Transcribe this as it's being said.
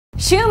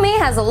Schumi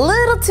has a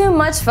little too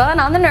much fun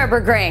on the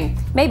Nurburgring.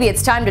 Maybe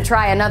it's time to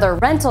try another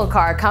rental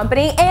car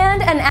company,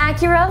 and an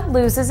Acura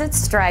loses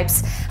its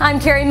stripes. I'm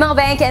Carrie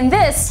Milbank, and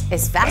this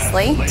is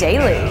Fastlane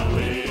Daily.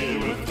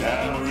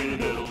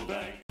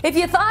 If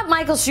you thought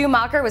Michael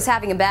Schumacher was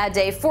having a bad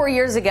day 4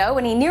 years ago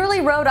when he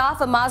nearly rode off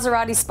a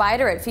Maserati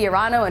Spider at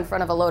Fiorano in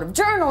front of a load of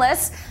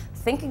journalists,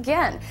 think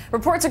again.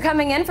 Reports are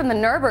coming in from the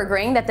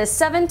Nurburgring that the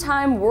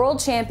 7-time world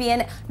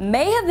champion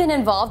may have been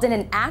involved in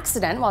an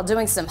accident while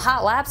doing some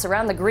hot laps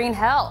around the green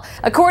hell.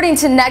 According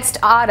to Next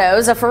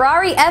Autos, a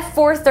Ferrari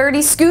F430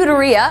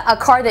 Scuderia, a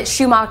car that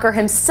Schumacher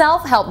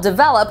himself helped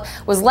develop,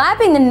 was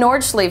lapping the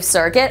Nordschleife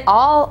circuit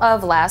all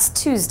of last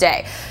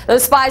Tuesday.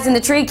 Those spies in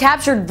the tree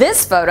captured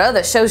this photo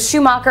that shows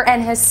Schumacher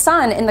and his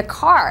son in the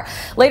car.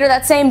 Later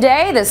that same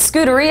day, the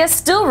Scuderia,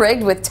 still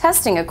rigged with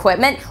testing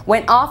equipment,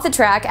 went off the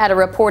track at a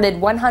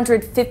reported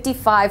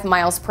 155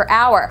 miles per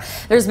hour.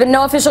 There's been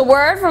no official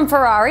word from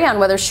Ferrari on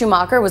whether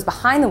Schumacher was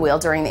behind the wheel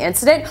during the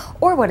incident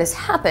or what has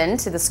happened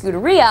to the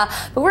Scuderia,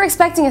 but we're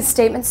expecting a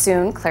statement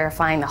soon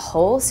clarifying the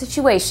whole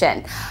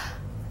situation.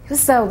 It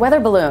was a weather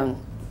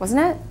balloon,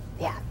 wasn't it?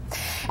 Yeah.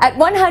 At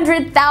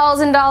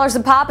 $100,000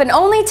 a pop and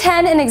only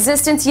 10 in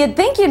existence, you'd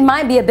think you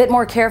might be a bit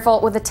more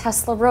careful with a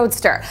Tesla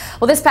Roadster.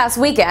 Well, this past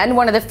weekend,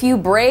 one of the few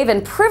brave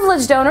and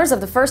privileged owners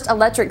of the first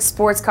electric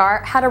sports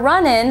car had a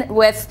run-in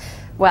with,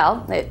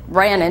 well, it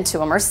ran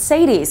into a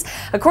Mercedes.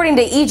 According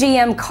to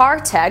EGM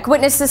Car Tech,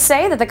 witnesses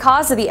say that the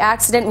cause of the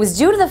accident was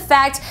due to the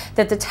fact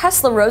that the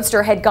Tesla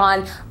Roadster had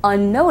gone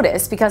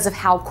unnoticed because of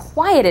how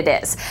quiet it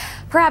is.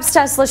 Perhaps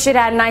Tesla should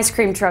add an ice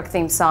cream truck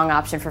themed song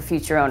option for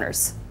future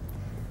owners.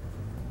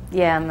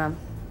 Yeah,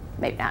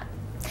 maybe not.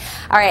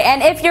 All right,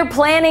 and if you're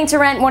planning to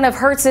rent one of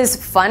Hertz's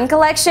fun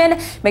collection,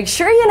 make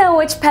sure you know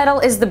which pedal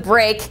is the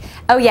brake.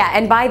 Oh yeah,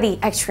 and buy the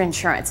extra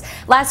insurance.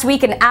 Last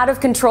week, an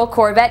out-of-control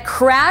Corvette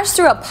crashed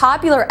through a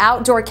popular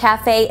outdoor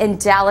cafe in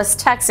Dallas,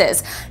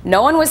 Texas.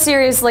 No one was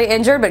seriously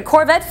injured, but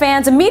Corvette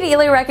fans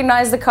immediately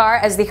recognized the car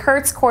as the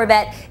Hertz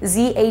Corvette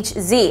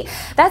ZHZ.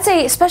 That's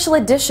a special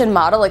edition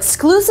model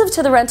exclusive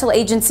to the rental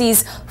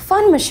agency's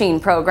Fun Machine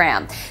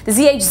program. The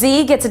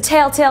ZHZ gets a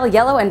telltale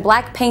yellow and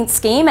black paint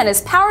scheme and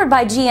is powered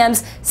by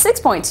GM's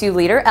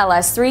 6.2-liter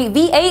LS3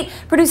 V8,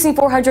 producing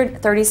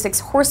 436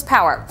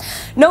 horsepower.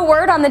 No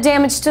word on the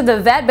damage to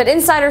the Vet, but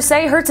insiders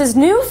say Hertz's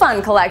new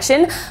fun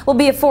collection will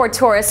be a Ford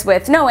Taurus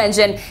with no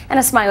engine and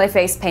a smiley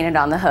face painted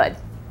on the hood.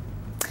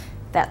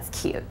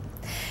 That's cute.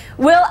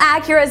 Will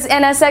Acura's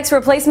NSX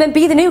replacement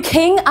be the new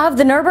king of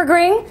the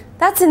Nurburgring?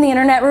 That's in the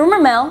internet rumor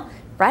mill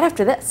right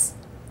after this.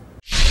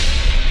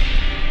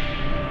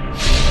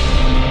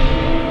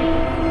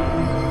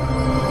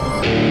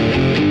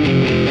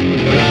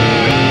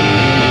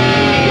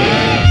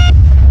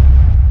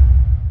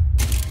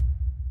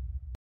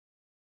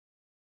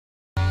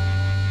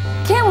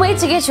 Can't wait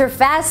to get your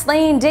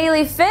Fastlane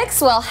Daily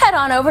fix? Well, head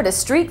on over to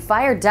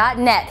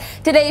streetfire.net.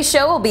 Today's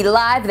show will be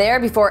live there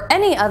before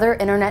any other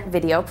internet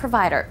video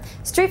provider.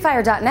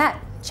 Streetfire.net,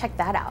 check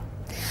that out.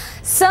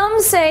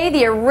 Some say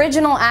the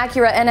original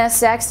Acura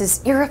NSX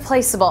is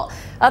irreplaceable.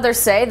 Others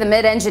say the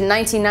mid-engine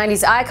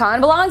 1990s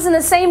icon belongs in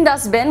the same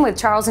dustbin with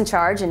Charles in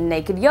Charge and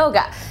Naked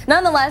Yoga.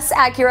 Nonetheless,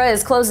 Acura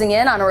is closing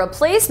in on a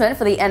replacement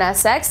for the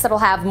NSX that'll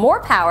have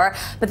more power,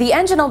 but the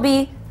engine will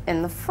be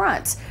in the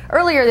front.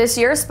 Earlier this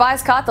year,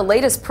 spies caught the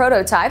latest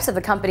prototypes of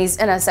the company's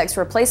NSX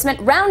replacement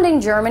rounding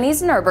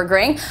Germany's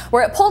Nurburgring,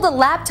 where it pulled a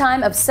lap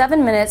time of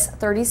 7 minutes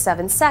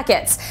 37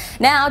 seconds.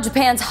 Now,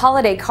 Japan's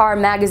holiday car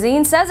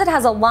magazine says it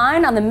has a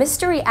line on the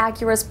mystery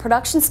Acura's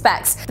production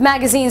specs. The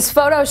magazine's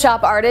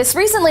Photoshop artists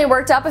recently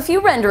worked up a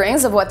few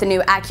renderings of what the new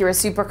Acura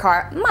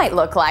supercar might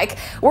look like.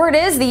 Word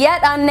is the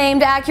yet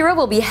unnamed Acura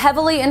will be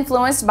heavily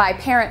influenced by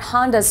parent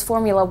Honda's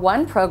Formula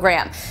One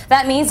program.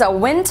 That means a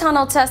wind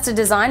tunnel tested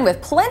design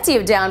with plenty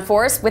of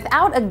downforce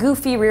without a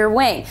goofy rear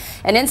wing.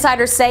 And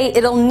insiders say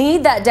it'll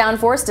need that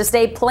downforce to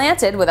stay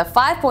planted with a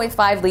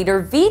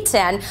 5.5-liter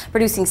V10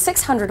 producing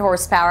 600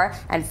 horsepower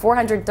and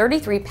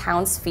 433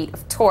 pounds-feet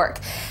of torque.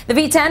 The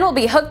V10 will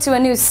be hooked to a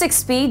new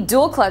 6-speed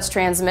dual-clutch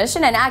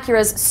transmission and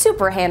Acura's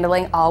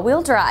super-handling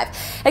all-wheel drive.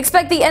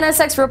 Expect the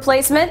NSX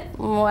replacement,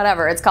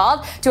 whatever it's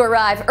called, to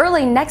arrive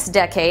early next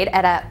decade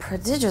at a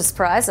prodigious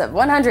price of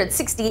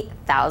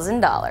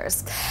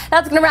 $160,000.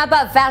 That's going to wrap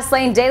up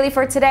Fastlane Daily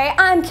for today.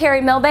 I'm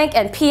Carrie Milbank,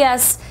 and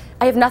P.S.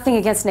 I have nothing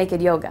against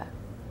Naked Yoga.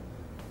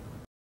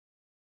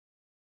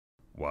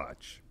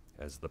 Watch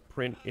as the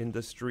print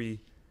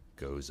industry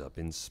goes up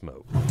in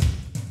smoke.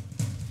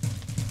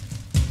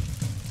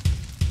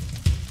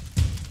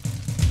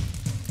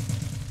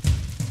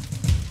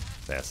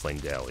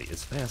 Fastlane Daily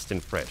is fast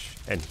and fresh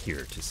and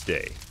here to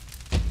stay.